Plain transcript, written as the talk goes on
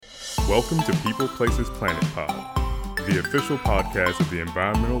Welcome to People Places Planet Pod, the official podcast of the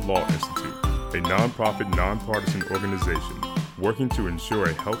Environmental Law Institute, a nonprofit, nonpartisan organization working to ensure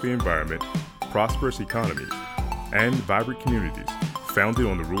a healthy environment, prosperous economies, and vibrant communities founded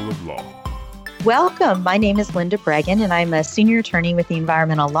on the rule of law. Welcome. My name is Linda Bregan, and I'm a senior attorney with the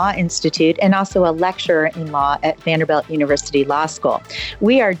Environmental Law Institute and also a lecturer in law at Vanderbilt University Law School.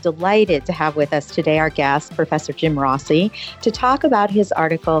 We are delighted to have with us today our guest, Professor Jim Rossi, to talk about his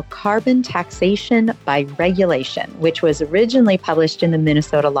article, Carbon Taxation by Regulation, which was originally published in the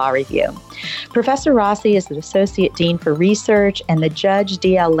Minnesota Law Review. Professor Rossi is the Associate Dean for Research and the Judge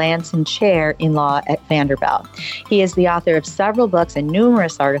D.L. Lanson Chair in Law at Vanderbilt. He is the author of several books and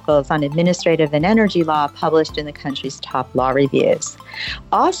numerous articles on administrative and energy law published in the country's top law reviews.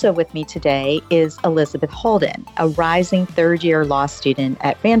 Also with me today is Elizabeth Holden, a rising third-year law student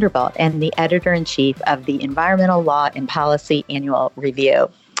at Vanderbilt and the editor-in-chief of the Environmental Law and Policy Annual Review.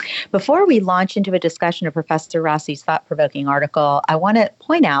 Before we launch into a discussion of Professor Rossi's thought-provoking article, I want to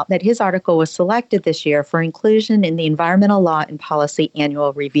point out that his article was selected this year for inclusion in the Environmental Law and Policy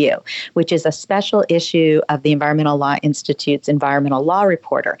Annual Review, which is a special issue of the Environmental Law Institute's Environmental Law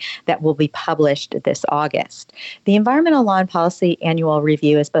Reporter that will be published this August. The Environmental Law and Policy Annual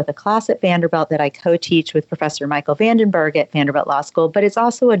Review is both a class at Vanderbilt that I co-teach with Professor Michael Vandenberg at Vanderbilt Law School, but it's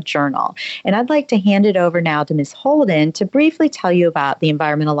also a journal. And I'd like to hand it over now to Ms. Holden to briefly tell you about the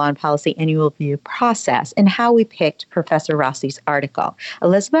Environmental Law and Policy Annual Review process and how we picked Professor Rossi's article.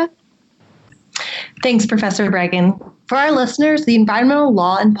 Elizabeth? Thanks, Professor Bregan. For our listeners, the Environmental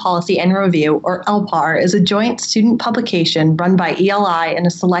Law and Policy Annual Review, or ELPAR, is a joint student publication run by ELI and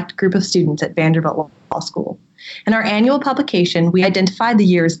a select group of students at Vanderbilt Law School. In our annual publication, we identified the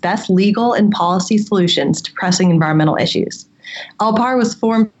year's best legal and policy solutions to pressing environmental issues. ELPAR was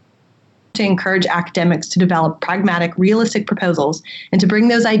formed to encourage academics to develop pragmatic, realistic proposals and to bring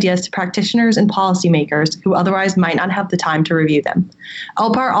those ideas to practitioners and policymakers who otherwise might not have the time to review them.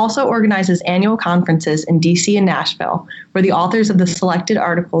 ELPAR also organizes annual conferences in DC and Nashville, where the authors of the selected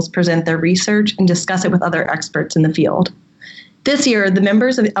articles present their research and discuss it with other experts in the field. This year, the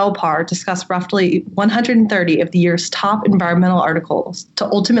members of ELPAR discussed roughly 130 of the year's top environmental articles to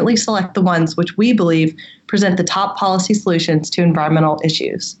ultimately select the ones which we believe present the top policy solutions to environmental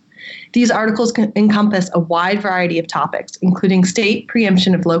issues. These articles encompass a wide variety of topics, including state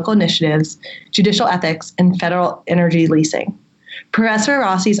preemption of local initiatives, judicial ethics, and federal energy leasing. Professor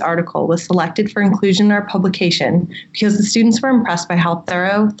Rossi's article was selected for inclusion in our publication because the students were impressed by how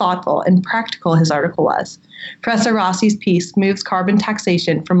thorough, thoughtful, and practical his article was. Professor Rossi's piece moves carbon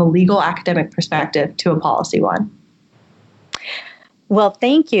taxation from a legal academic perspective to a policy one. Well,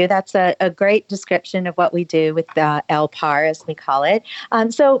 thank you. That's a great description of what we do with ELPAR, as we call it.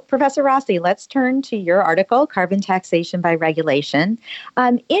 So, Professor Rossi, let's turn to your article, Carbon Taxation by Regulation.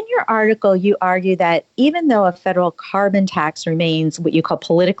 In your article, you argue that even though a federal carbon tax remains what you call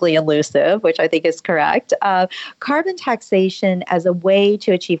politically elusive, which I think is correct, carbon taxation as a way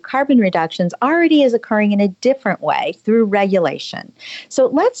to achieve carbon reductions already is occurring in a different way through regulation. So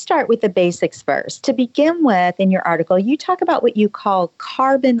let's start with the basics first. To begin with, in your article, you talk about what you call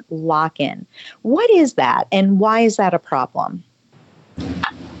carbon lock-in. What is that, and why is that a problem?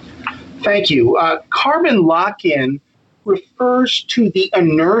 Thank you. Carbon lock-in refers to the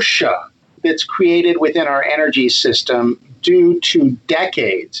inertia that's created within our energy system due to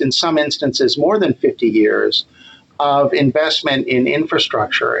decades, in some instances more than 50 years, of investment in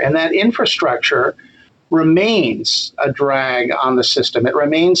infrastructure. And that infrastructure remains a drag on the system. It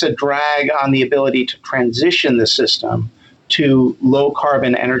remains a drag on the ability to transition the system to low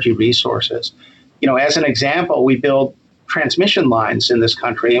carbon energy resources. You know, as an example, we build transmission lines in this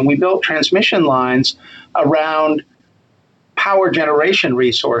country, and we built transmission lines around power generation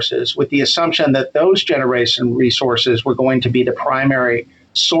resources with the assumption that those generation resources were going to be the primary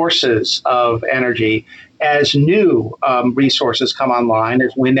sources of energy as new resources come online,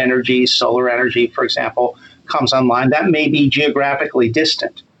 as wind energy, solar energy, for example, comes online. That may be geographically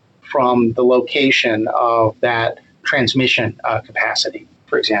distant from the location of that transmission capacity,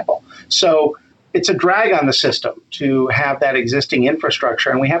 for example. So it's a drag on the system to have that existing infrastructure,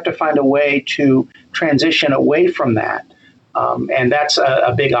 and we have to find a way to transition away from that. And that's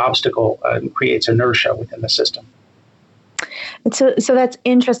a big obstacle and creates inertia within the system. So that's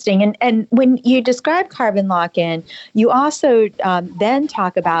interesting. And when you describe carbon lock-in, you also then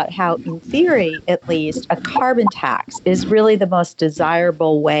talk about how, in theory, at least, a carbon tax is really the most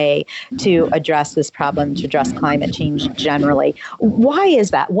desirable way to address this problem, to address climate change generally. Why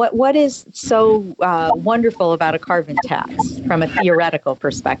is that? What is so wonderful about a carbon tax from a theoretical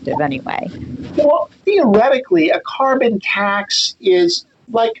perspective anyway? Well, theoretically, a carbon tax is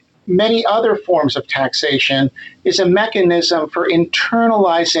like many other forms of taxation, is a mechanism for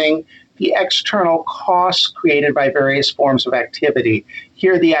internalizing the external costs created by various forms of activity.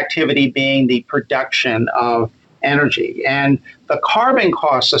 Here, the activity being the production of energy. And the carbon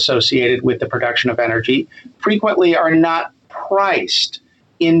costs associated with the production of energy frequently are not priced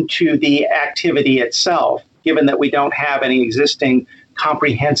into the activity itself, given that we don't have any existing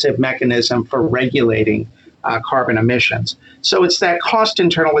comprehensive mechanism for regulating carbon emissions. So it's that cost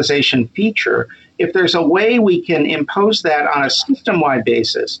internalization feature. If there's a way we can impose that on a system-wide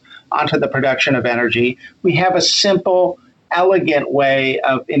basis onto the production of energy, we have a simple, elegant way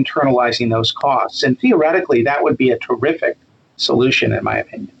of internalizing those costs. And theoretically, that would be a terrific solution, in my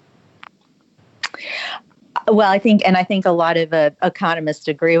opinion. Well, I think a lot of economists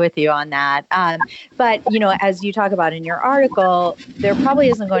agree with you on that. But, as you talk about in your article, there probably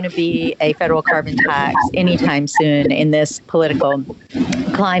isn't going to be a federal carbon tax anytime soon in this political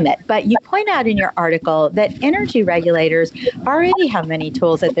climate. But you point out in your article that energy regulators already have many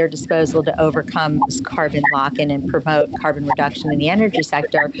tools at their disposal to overcome carbon lock-in and promote carbon reduction in the energy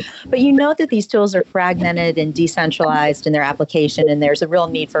sector. But you note that these tools are fragmented and decentralized in their application, and there's a real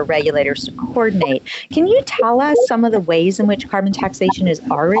need for regulators to coordinate. Can you tell us some of the ways in which carbon taxation is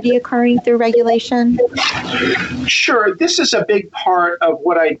already occurring through regulation? Sure. This is a big part of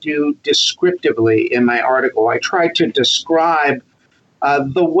what I do descriptively in my article. I try to describe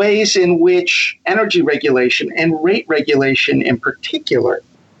the ways in which energy regulation and rate regulation in particular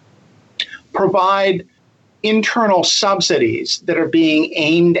provide internal subsidies that are being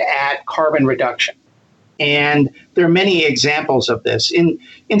aimed at carbon reduction. And there are many examples of this.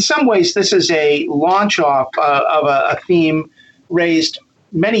 In some ways, this is a launch off of a theme raised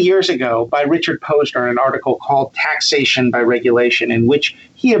many years ago by Richard Posner in an article called Taxation by Regulation, in which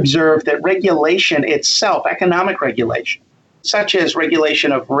he observed that regulation itself, economic regulation, such as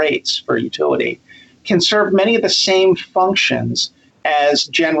regulation of rates for utility, can serve many of the same functions as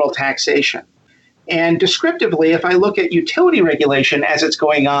general taxation. And descriptively, if I look at utility regulation as it's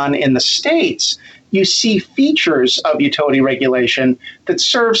going on in the states, you see features of utility regulation that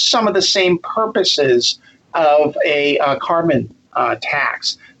serve some of the same purposes of a carbon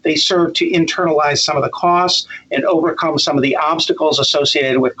tax. They serve to internalize some of the costs and overcome some of the obstacles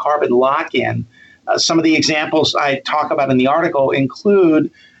associated with carbon lock-in. Some of the examples I talk about in the article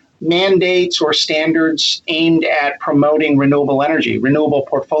include mandates or standards aimed at promoting renewable energy, renewable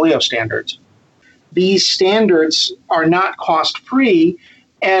portfolio standards. These standards are not cost-free,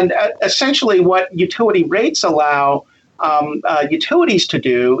 and essentially what utility rates allow utilities to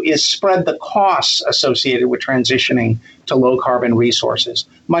do is spread the costs associated with transitioning to low-carbon resources,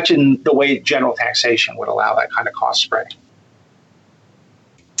 much in the way general taxation would allow that kind of cost spread.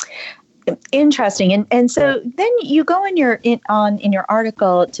 Interesting. And so then you go in your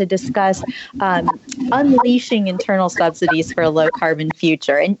article to discuss unleashing internal subsidies for a low carbon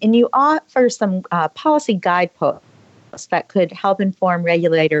future. And you offer some policy guideposts that could help inform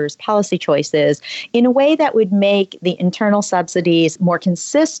regulators' policy choices in a way that would make the internal subsidies more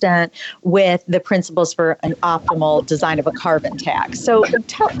consistent with the principles for an optimal design of a carbon tax. So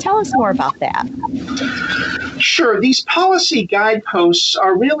tell us more about that. Sure. These policy guideposts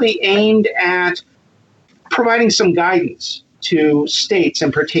are really aimed at providing some guidance to states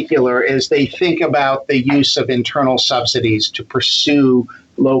in particular as they think about the use of internal subsidies to pursue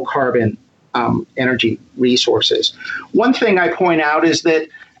low carbon energy resources. One thing I point out is that,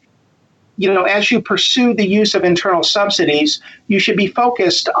 as you pursue the use of internal subsidies, you should be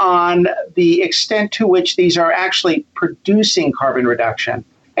focused on the extent to which these are actually producing carbon reduction.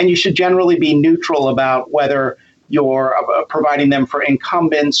 And you should generally be neutral about whether you're providing them for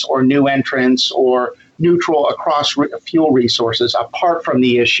incumbents or new entrants, or neutral across fuel resources apart from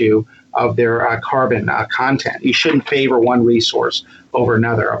the issue of their carbon content. You shouldn't favor one resource over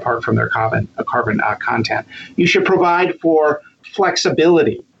another apart from their carbon content. You should provide for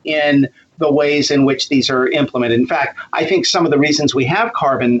flexibility in the ways in which these are implemented. In fact, I think some of the reasons we have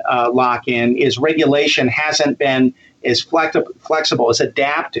carbon lock-in is regulation hasn't been as flexible, as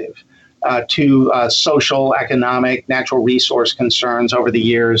adaptive to social, economic, natural resource concerns over the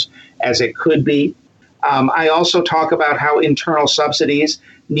years as it could be. I also talk about how internal subsidies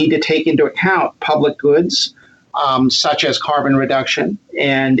need to take into account public goods, such as carbon reduction,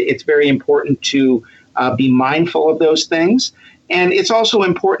 and it's very important to be mindful of those things. And it's also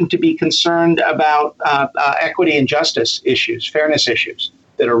important to be concerned about equity and justice issues, fairness issues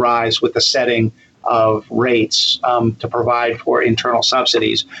that arise with the setting of rates to provide for internal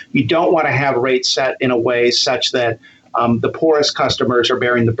subsidies. You don't want to have rates set in a way such that the poorest customers are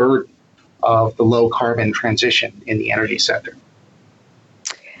bearing the burden of the low carbon transition in the energy sector.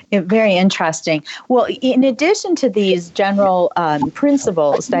 Very interesting. Well, in addition to these general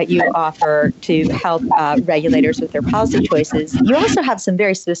principles that you offer to help regulators with their policy choices, you also have some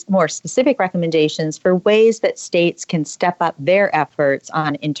very more specific recommendations for ways that states can step up their efforts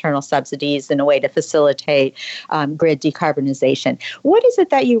on internal subsidies in a way to facilitate grid decarbonization. What is it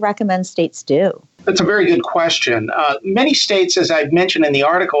that you recommend states do? That's a very good question. Many states, as I've mentioned in the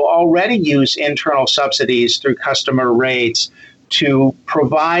article, already use internal subsidies through customer rates to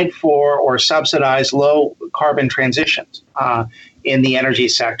provide for or subsidize low carbon transitions in the energy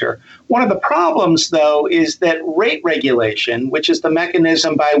sector. One of the problems, though, is that rate regulation, which is the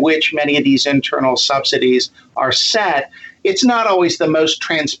mechanism by which many of these internal subsidies are set, it's not always the most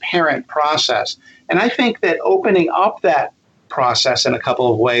transparent process. And I think that opening up that process in a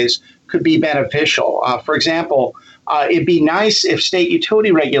couple of ways could be beneficial. For example, it'd be nice if state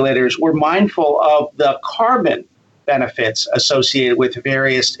utility regulators were mindful of the carbon benefits associated with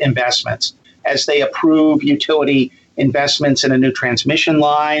various investments as they approve utility investments in a new transmission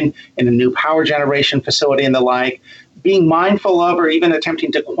line, in a new power generation facility and the like. Being mindful of or even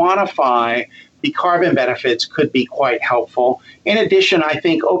attempting to quantify the carbon benefits could be quite helpful. In addition, I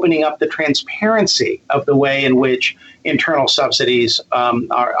think opening up the transparency of the way in which internal subsidies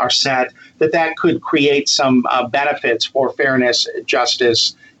are set, that could create some benefits for fairness,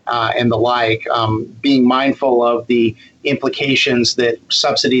 justice, and the like, being mindful of the implications that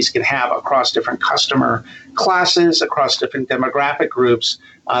subsidies can have across different customer classes, across different demographic groups,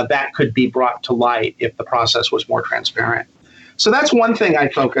 that could be brought to light if the process was more transparent. So that's one thing I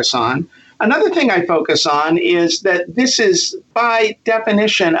focus on. Another thing I focus on is that this is, by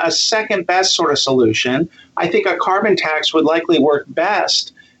definition, a second best sort of solution. I think a carbon tax would likely work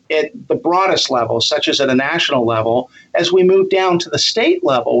best at the broadest level, such as at a national level. As we move down to the state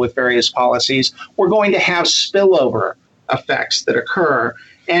level with various policies, we're going to have spillover effects that occur.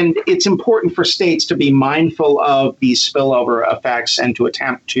 And it's important for states to be mindful of these spillover effects and to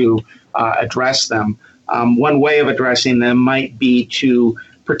attempt to address them. One way of addressing them might be to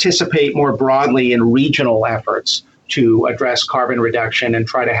participate more broadly in regional efforts to address carbon reduction and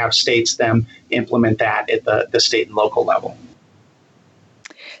try to have states then implement that at the state and local level.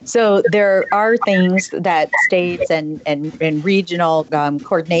 So there are things that states and regional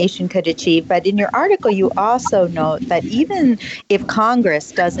coordination could achieve. But in your article, you also note that even if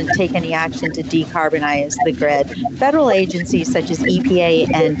Congress doesn't take any action to decarbonize the grid, federal agencies such as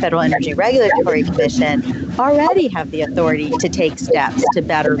EPA and Federal Energy Regulatory Commission already have the authority to take steps to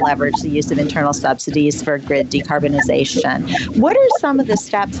better leverage the use of internal subsidies for grid decarbonization. What are some of the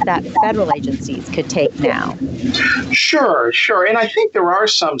steps that federal agencies could take now? Sure. And I think there are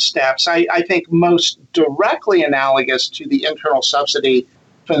some steps. I think most directly analogous to the internal subsidy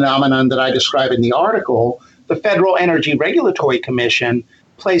phenomenon that I describe in the article, the Federal Energy Regulatory Commission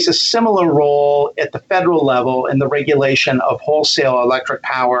plays a similar role at the federal level in the regulation of wholesale electric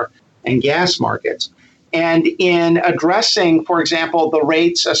power and gas markets. And in addressing, for example, the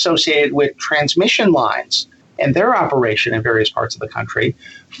rates associated with transmission lines and their operation in various parts of the country,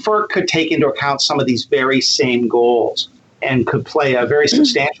 FERC could take into account some of these very same goals and could play a very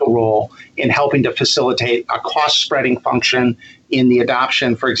substantial role in helping to facilitate a cost-spreading function in the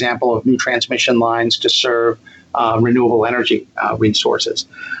adoption, for example, of new transmission lines to serve renewable energy resources.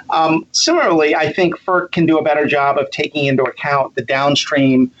 Similarly, I think FERC can do a better job of taking into account the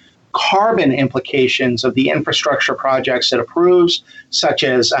downstream carbon implications of the infrastructure projects it approves, such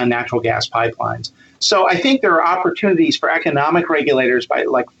as natural gas pipelines. So I think there are opportunities for economic regulators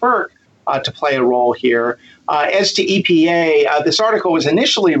like FERC to play a role here. As to EPA, this article was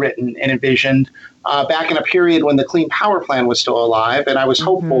initially written and envisioned back in a period when the Clean Power Plan was still alive, and I was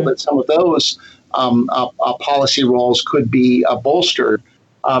hopeful that some of those policy roles could be bolstered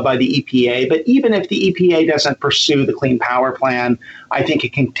by the EPA. But even if the EPA doesn't pursue the Clean Power Plan, I think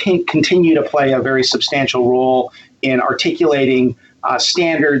it can continue to play a very substantial role in articulating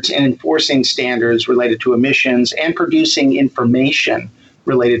standards and enforcing standards related to emissions and producing information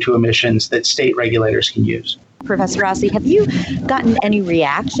related to emissions that state regulators can use. Professor Rossi, have you gotten any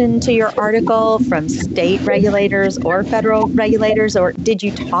reaction to your article from state regulators or federal regulators, or did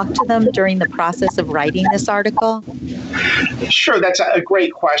you talk to them during the process of writing this article? Sure, that's a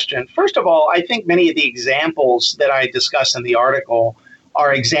great question. First of all, I think many of the examples that I discuss in the article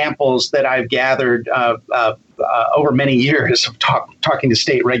are examples that I've gathered over many years of talking to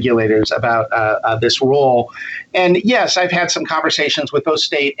state regulators about this role. And yes, I've had some conversations with both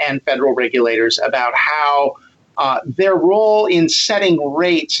state and federal regulators about how their role in setting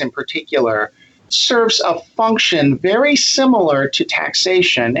rates in particular serves a function very similar to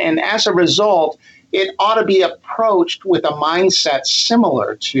taxation. And as a result, it ought to be approached with a mindset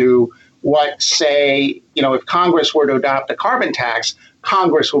similar to what, say, if Congress were to adopt a carbon tax,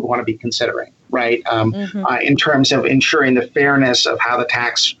 Congress would want to be considering, right? In terms of ensuring the fairness of how the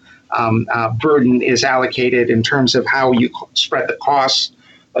tax burden is allocated, in terms of how you spread the costs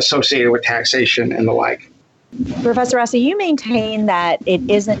associated with taxation and the like. Professor Rossi, you maintain that it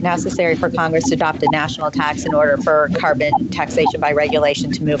isn't necessary for Congress to adopt a national tax in order for carbon taxation by regulation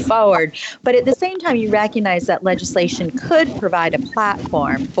to move forward. But at the same time, you recognize that legislation could provide a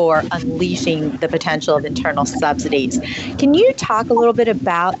platform for unleashing the potential of internal subsidies. Can you talk a little bit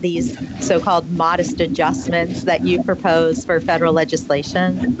about these so-called modest adjustments that you propose for federal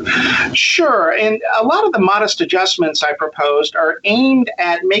legislation? Sure. And a lot of the modest adjustments I proposed are aimed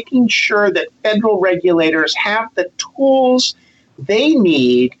at making sure that federal regulators have the tools they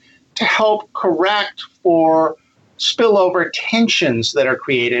need to help correct for spillover tensions that are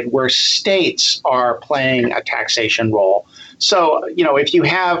created where states are playing a taxation role. So, if you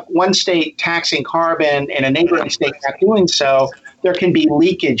have one state taxing carbon and a neighboring state not doing so, there can be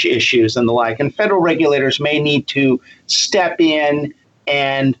leakage issues and the like. And federal regulators may need to step in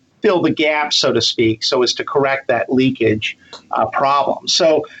and fill the gap, so to speak, so as to correct that leakage problem.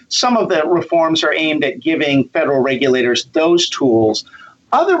 So some of the reforms are aimed at giving federal regulators those tools.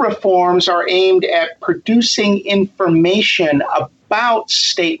 Other reforms are aimed at producing information about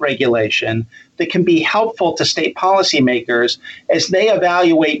state regulation that can be helpful to state policymakers as they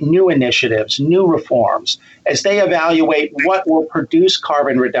evaluate new initiatives, new reforms, as they evaluate what will produce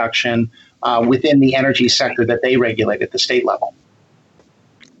carbon reduction within the energy sector that they regulate at the state level.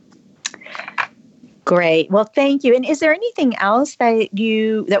 Great. Well, thank you. And is there anything else that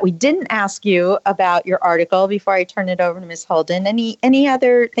we didn't ask you about your article before I turn it over to Ms. Holden? Any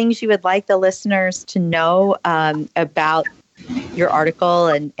other things you would like the listeners to know about your article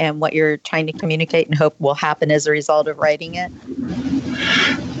and what you're trying to communicate and hope will happen as a result of writing it?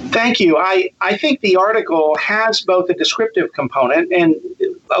 Thank you. I think the article has both a descriptive component, and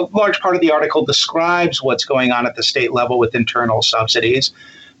a large part of the article describes what's going on at the state level with internal subsidies.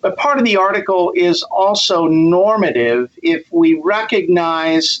 But part of the article is also normative. If we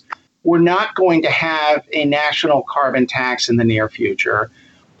recognize we're not going to have a national carbon tax in the near future,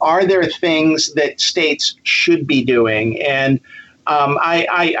 are there things that states should be doing? And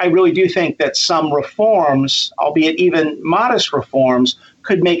I really do think that some reforms, albeit even modest reforms,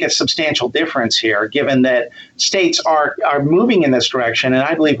 could make a substantial difference here, given that states are moving in this direction, and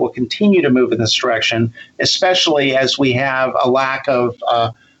I believe will continue to move in this direction, especially as we have a lack of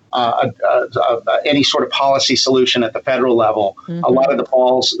any sort of policy solution at the federal level. Mm-hmm. A lot of the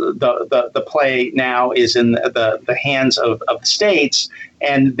balls, the play now is in the hands of the states,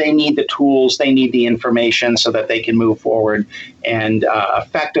 and they need the tools, they need the information so that they can move forward and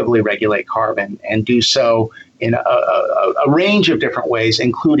effectively regulate carbon, and do so in a range of different ways,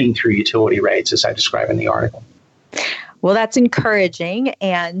 including through utility rates, as I describe in the article. Well, that's encouraging,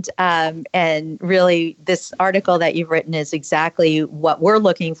 and really, this article that you've written is exactly what we're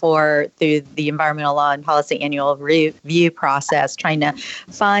looking for through the Environmental Law and Policy Annual Review process, trying to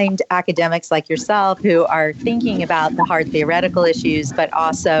find academics like yourself who are thinking about the hard theoretical issues, but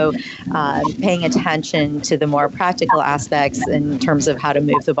also paying attention to the more practical aspects in terms of how to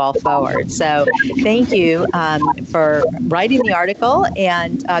move the ball forward. So thank you for writing the article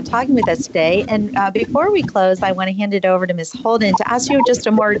and talking with us today. And before we close, I want to hand it over to Ms. Holden to ask you just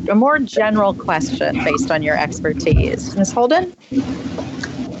a more general question based on your expertise. Ms. Holden?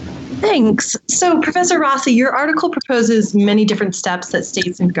 Thanks. So, Professor Rossi, your article proposes many different steps that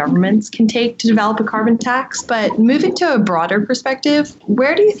states and governments can take to develop a carbon tax, but moving to a broader perspective,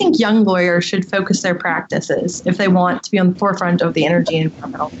 where do you think young lawyers should focus their practices if they want to be on the forefront of the energy and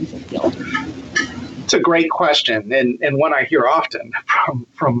environmental field? It's a great question, and one I hear often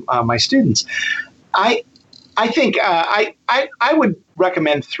from my students. I think I would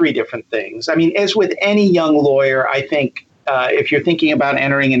recommend three different things. I mean, as with any young lawyer, I think if you're thinking about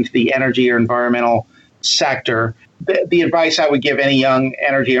entering into the energy or environmental sector, the advice I would give any young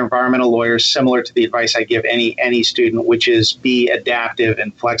energy or environmental lawyer is similar to the advice I give any student, which is be adaptive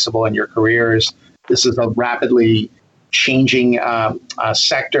and flexible in your careers. This is a rapidly changing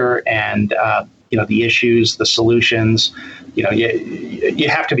sector, and the issues, the solutions. You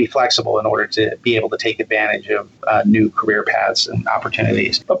have to be flexible in order to be able to take advantage of new career paths and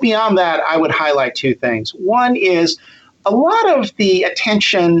opportunities. But beyond that, I would highlight two things. One is a lot of the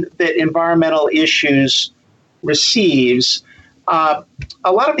attention that environmental issues receives, a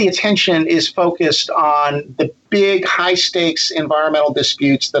lot of the attention is focused on the big, high-stakes environmental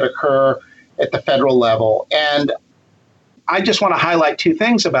disputes that occur at the federal level. And I just want to highlight two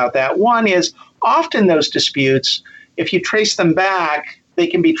things about that. One is often those disputes, if you trace them back, they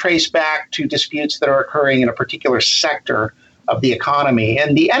can be traced back to disputes that are occurring in a particular sector of the economy.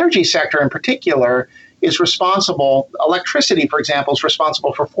 And the energy sector in particular is responsible, electricity, for example, is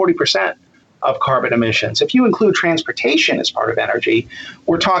responsible for 40% of carbon emissions. If you include transportation as part of energy,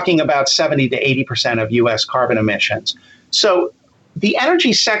 we're talking about 70 to 80% of US carbon emissions. So the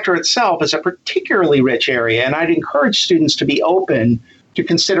energy sector itself is a particularly rich area, and I'd encourage students to be open to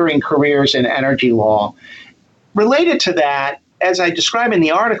considering careers in energy law. Related to that, as I describe in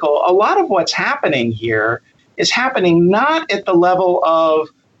the article, a lot of what's happening here is happening not at the level of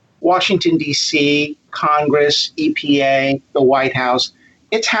Washington, D.C., Congress, EPA, the White House.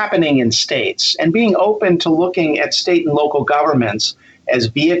 It's happening in states. And being open to looking at state and local governments as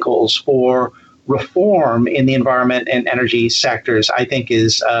vehicles for reform in the environment and energy sectors, I think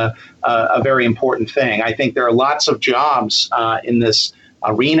is a very important thing. I think there are lots of jobs in this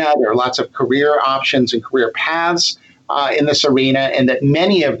arena. There are lots of career options and career paths in this arena, and that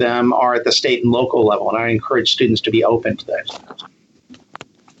many of them are at the state and local level. And I encourage students to be open to this.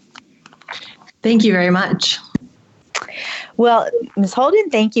 Thank you very much. Well, Ms. Holden,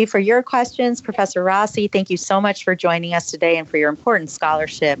 thank you for your questions. Professor Rossi, thank you so much for joining us today and for your important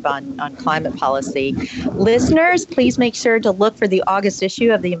scholarship on climate policy. Listeners, please make sure to look for the August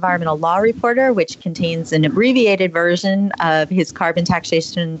issue of the Environmental Law Reporter, which contains an abbreviated version of his carbon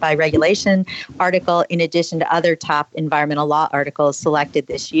taxation by regulation article, in addition to other top environmental law articles selected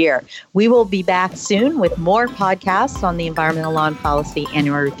this year. We will be back soon with more podcasts on the Environmental Law and Policy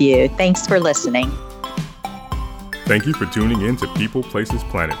Annual Review. Thanks for listening. Thank you for tuning in to People, Places,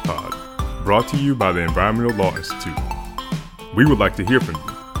 Planet Pod, brought to you by the Environmental Law Institute. We would like to hear from you,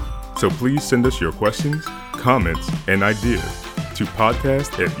 so please send us your questions, comments, and ideas to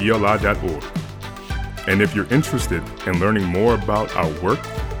podcast@eli.org. And if you're interested in learning more about our work,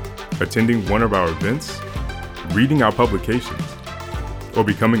 attending one of our events, reading our publications, or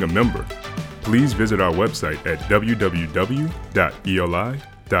becoming a member, please visit our website at www.eli.org.